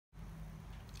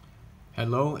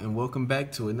Hello and welcome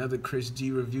back to another Chris G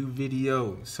review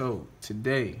video. So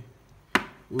today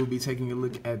we'll be taking a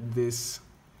look at this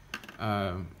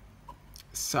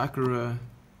Sakura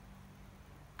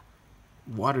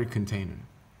water container.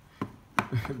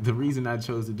 The reason I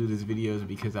chose to do this video is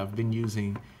because I've been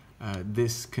using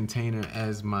this container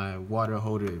as my water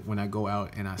holder when I go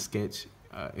out and I sketch.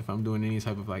 If I'm doing any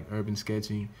type of like urban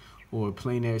sketching or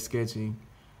plein air sketching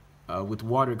with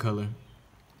watercolor,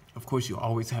 of course you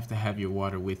always have to have your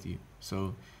water with you.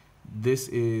 So this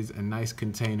is a nice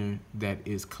container that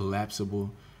is collapsible,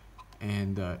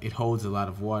 and it holds a lot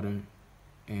of water,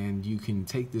 and you can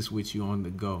take this with you on the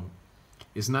go.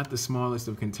 It's not the smallest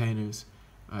of containers.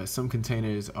 Some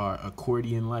containers are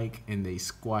accordion-like and they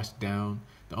squash down.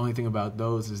 The only thing about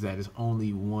those is that it's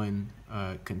only one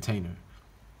container.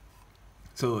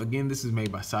 So again, this is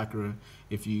made by Sakura.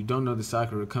 If you don't know the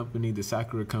Sakura company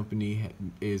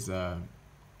is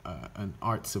an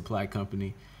art supply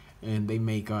company, and they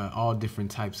make all different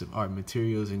types of art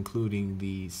materials, including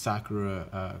the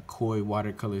Sakura koi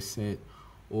watercolor set,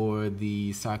 or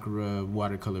the Sakura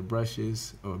watercolor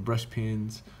brushes or brush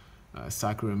pens.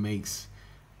 Sakura makes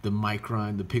the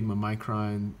Pigma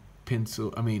Micron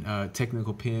pencil,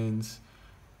 technical pens,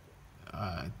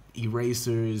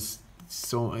 erasers,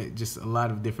 so just a lot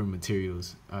of different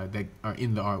materials that are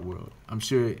in the art world. I'm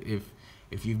sure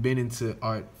if you've been into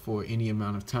art for any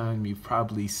amount of time, you've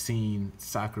probably seen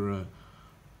Sakura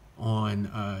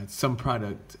on some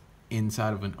product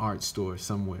inside of an art store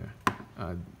somewhere.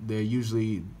 They're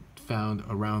usually found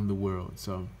around the world,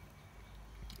 so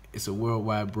it's a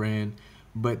worldwide brand,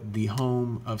 but the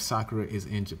home of Sakura is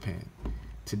in Japan.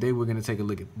 Today we're going to take a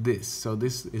look at this. So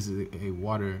this is a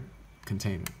water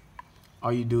container.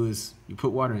 All you do is you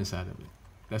put water inside of it.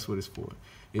 That's what it's for.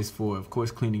 It's for, of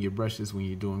course, cleaning your brushes when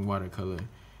you're doing watercolor,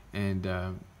 and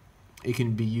it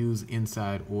can be used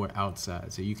inside or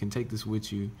outside. So you can take this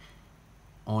with you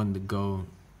on the go,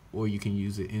 or you can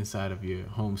use it inside of your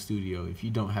home studio if you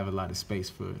don't have a lot of space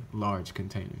for large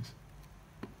containers.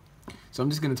 So I'm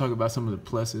just going to talk about some of the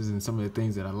pluses and some of the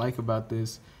things that I like about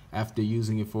this after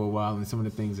using it for a while, and some of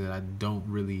the things that I don't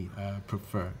really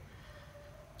prefer.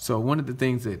 So one of the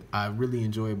things that I really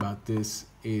enjoy about this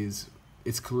is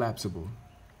it's collapsible.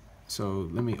 So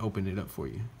let me open it up for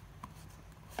you.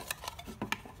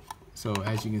 So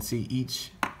as you can see,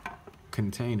 each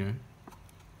container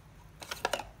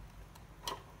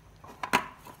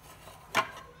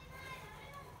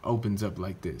opens up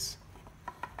like this.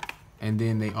 And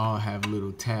then they all have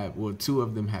little tabs. Well, two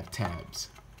of them have tabs.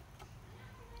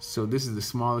 So this is the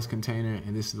smallest container,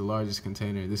 and this is the largest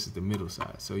container. This is the middle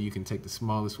size. So you can take the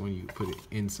smallest one, you put it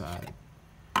inside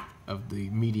of the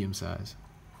medium size.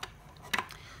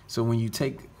 So when you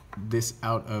take this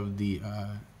out of the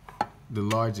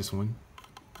largest one,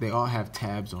 they all have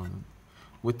tabs on them.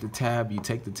 With the tab, you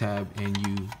take the tab and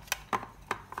you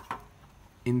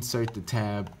insert the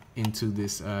tab into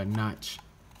this notch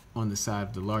on the side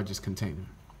of the largest container.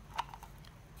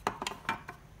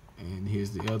 And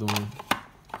here's the other one.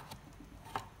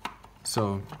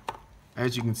 So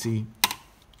as you can see,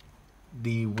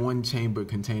 the one chambered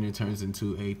container turns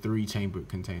into a 3-chambered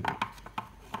container.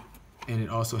 And it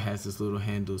also has this little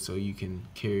handle so you can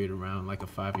carry it around like a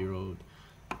 5-year-old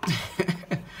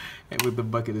with a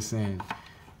bucket of sand.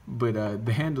 But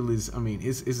the handle is,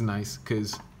 it's nice,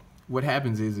 because what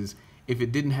happens is if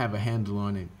it didn't have a handle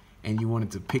on it and you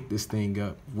wanted to pick this thing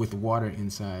up with water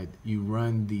inside, you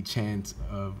run the chance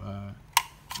of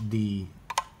the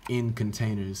end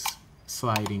containers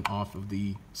sliding off of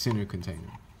the center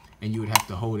container, and you would have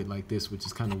to hold it like this, which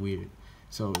is kind of weird.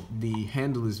 So the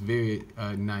handle is very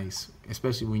nice,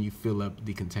 especially when you fill up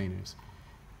the containers.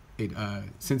 It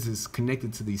since it's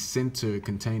connected to the center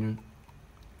container,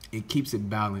 it keeps it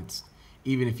balanced.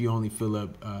 Even if you only fill up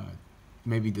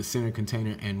maybe the center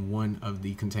container and one of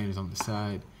the containers on the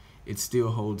side, it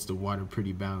still holds the water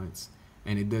pretty balanced,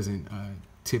 and it doesn't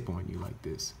tip on you like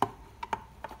this.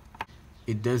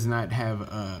 It does not have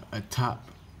a top.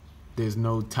 There's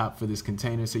no top for this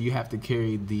container, so you have to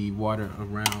carry the water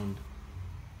around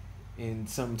in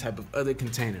some type of other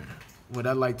container. What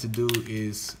I like to do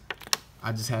is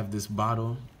I just have this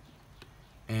bottle,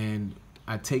 and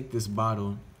I take this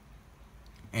bottle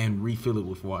and refill it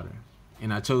with water.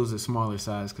 And I chose a smaller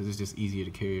size because it's just easier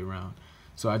to carry around.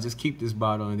 So I just keep this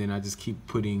bottle, and then I just keep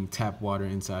putting tap water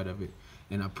inside of it.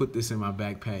 And I put this in my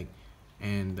backpack,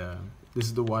 and this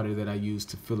is the water that I use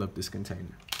to fill up this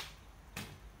container.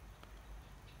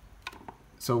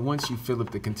 So once you fill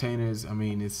up the containers,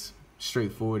 it's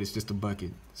straightforward. It's just a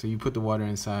bucket. So you put the water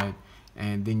inside,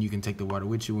 and then you can take the water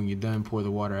with you. When you're done, pour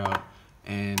the water out,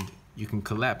 and you can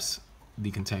collapse the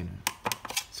container.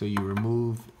 So you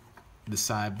remove the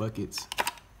side buckets,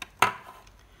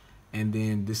 and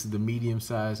then this is the medium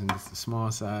size and this is the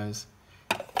small size.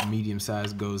 The medium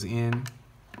size goes in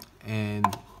and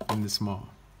in the small.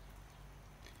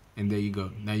 And there you go.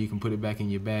 Now you can put it back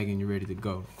in your bag and you're ready to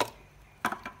go.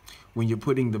 When you're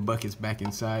putting the buckets back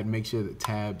inside, make sure the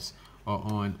tabs are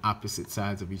on opposite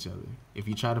sides of each other. If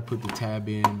you try to put the tab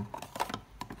in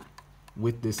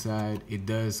with this side, it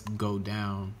does go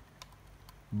down,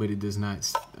 but it does not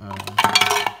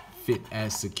fit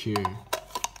as secure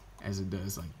as it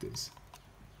does like this.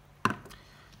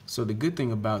 So the good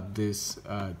thing about this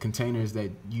container is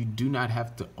that you do not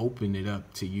have to open it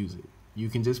up to use it. You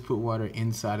can just put water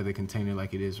inside of the container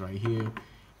like it is right here,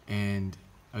 and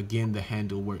again, the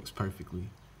handle works perfectly.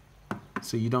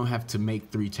 So you don't have to make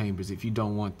 3 chambers if you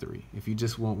don't want 3. If you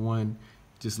just want 1,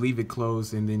 just leave it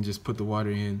closed and then just put the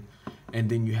water in, and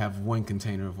then you have 1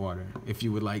 container of water. If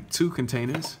you would like 2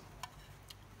 containers,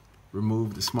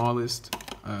 remove the smallest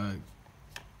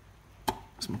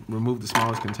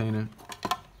container,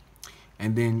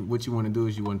 and then what you want to do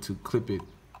is you want to clip it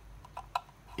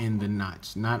in the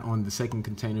notch, not on the second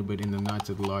container, but in the notch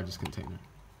of the largest container,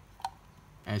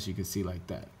 as you can see, like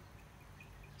that.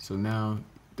 So now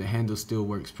the handle still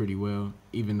works pretty well,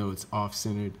 even though it's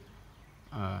off-centered,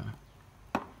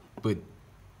 but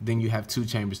then you have 2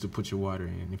 chambers to put your water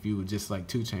in if you would just like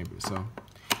 2 chambers. So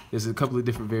there's a couple of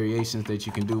different variations that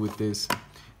you can do with this.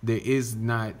 There is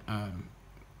not,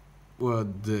 well,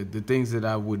 the things that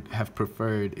I would have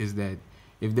preferred is that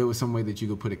if there was some way that you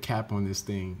could put a cap on this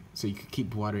thing so you could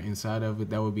keep water inside of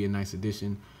it, that would be a nice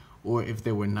addition. Or if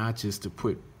there were notches to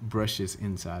put brushes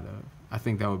inside of, I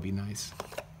think that would be nice.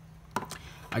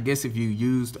 I guess if you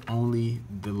used only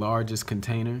the largest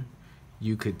container,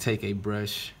 you could take a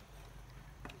brush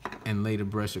and lay the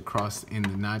brush across in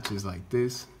the notches like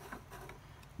this.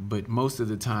 But most of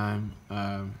the time,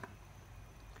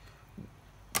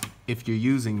 if you're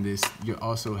using this, you're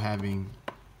also having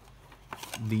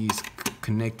these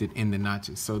connected in the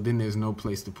notches. So then there's no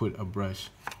place to put a brush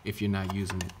if you're not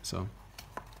using it. So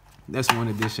that's one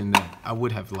addition that I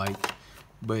would have liked,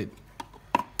 but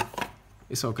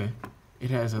it's okay.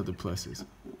 It has other pluses.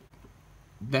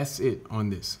 That's it on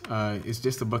this. It's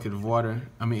just a bucket of water.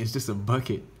 I mean, it's just a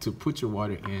bucket to put your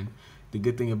water in. The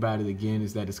good thing about it, again,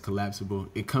 is that it's collapsible.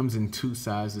 It comes in 2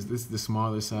 sizes. This is the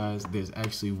smaller size. There's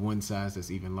actually 1 size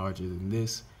that's even larger than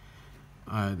this,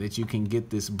 that you can get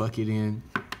this bucket in.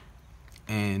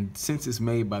 And since it's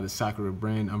made by the Sakura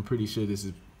brand, I'm pretty sure this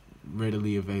is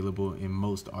readily available in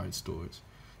most art stores.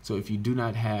 So if you do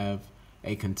not have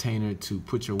a container to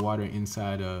put your water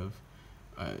inside of,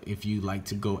 if you like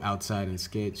to go outside and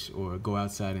sketch or go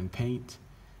outside and paint,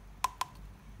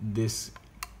 this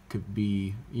could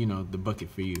be, you know, the bucket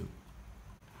for you.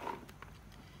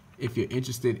 If you're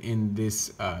interested in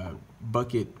this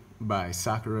bucket by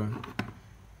Sakura,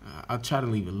 I'll try to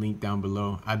leave a link down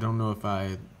below. I don't know if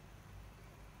I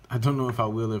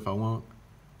will or if I won't.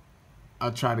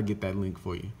 I'll try to get that link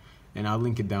for you, and I'll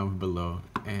link it down below,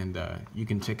 and you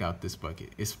can check out this bucket.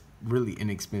 It's really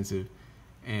inexpensive,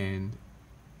 and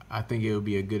I think it would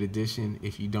be a good addition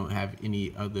if you don't have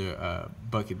any other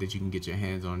bucket that you can get your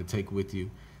hands on to take with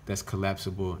you that's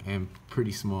collapsible and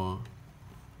pretty small.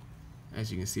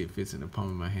 As you can see, it fits in the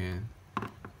palm of my hand,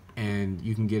 and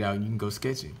you can get out and you can go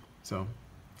sketching. So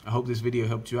I hope this video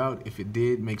helped you out. If it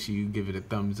did, make sure you give it a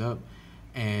thumbs up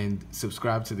and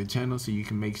subscribe to the channel so you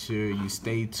can make sure you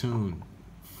stay tuned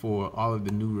for all of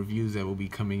the new reviews that will be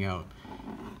coming out.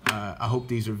 I hope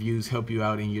these reviews help you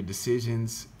out in your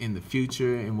decisions in the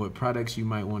future and what products you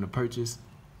might want to purchase.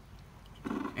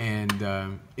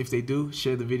 And if they do,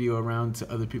 share the video around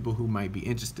to other people who might be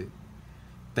interested.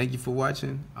 Thank you for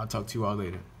watching. I'll talk to you all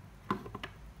later.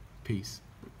 Peace.